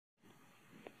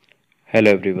Hello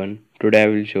everyone, today I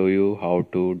will show you how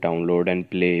to download and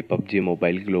play PUBG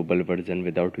Mobile global version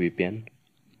without VPN.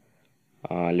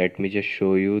 Let me just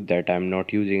show you that I am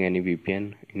not using any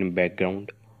VPN in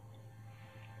background.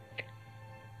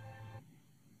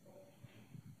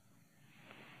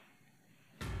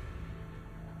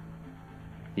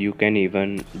 You can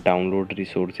even download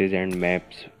resources and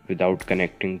maps without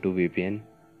connecting to VPN.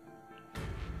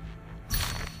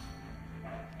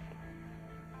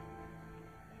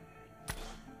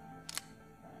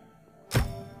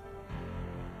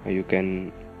 You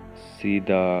can see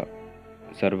the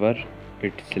server,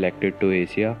 it's selected to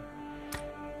Asia.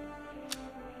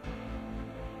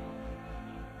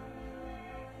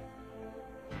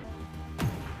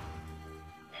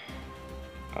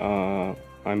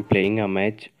 I'm playing a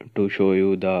match to show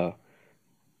you the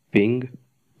ping.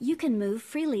 You can move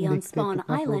freely on Spawn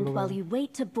Island while you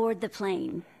wait to board the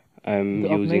plane. I'm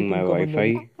using my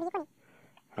Wi-Fi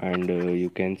and you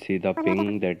can see the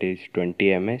ping that is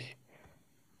 20 ms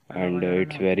and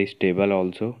it's very stable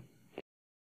also.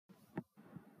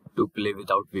 To play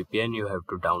without VPN you have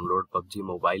to download PUBG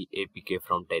Mobile APK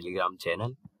from Telegram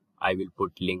channel. I will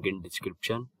put link in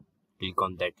description. Click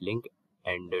on that link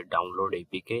and download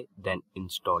APK, then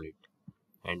install it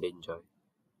and enjoy.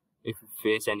 If you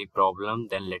face any problem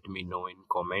then let me know in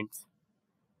comments.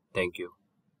 Thank you.